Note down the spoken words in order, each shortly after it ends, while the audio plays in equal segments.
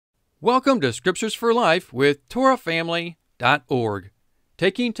Welcome to Scriptures for Life with TorahFamily.org,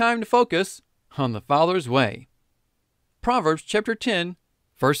 taking time to focus on the Father's way. Proverbs chapter 10,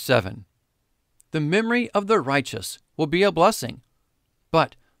 verse 7. The memory of the righteous will be a blessing,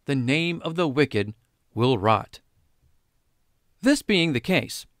 but the name of the wicked will rot. This being the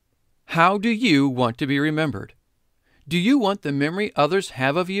case, how do you want to be remembered? Do you want the memory others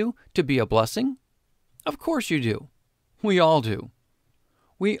have of you to be a blessing? Of course you do. We all do.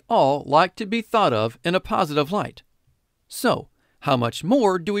 We all like to be thought of in a positive light. So, how much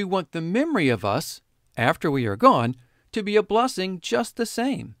more do we want the memory of us, after we are gone, to be a blessing just the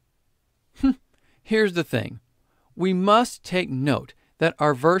same? Here's the thing. We must take note that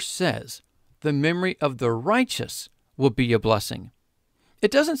our verse says, the memory of the righteous will be a blessing.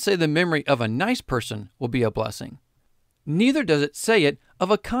 It doesn't say the memory of a nice person will be a blessing. Neither does it say it of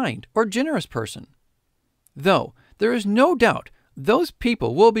a kind or generous person. Though there is no doubt those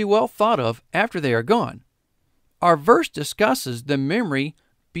people will be well thought of after they are gone, our verse discusses the memory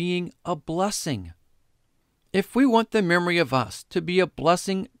being a blessing. If we want the memory of us to be a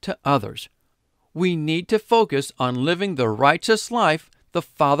blessing to others, we need to focus on living the righteous life the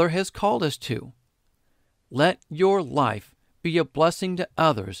Father has called us to. Let your life be a blessing to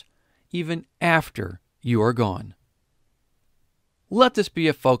others even after you are gone. Let this be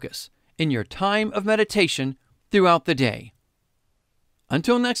a focus in your time of meditation throughout the day.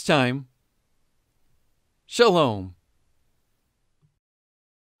 Until next time, Shalom.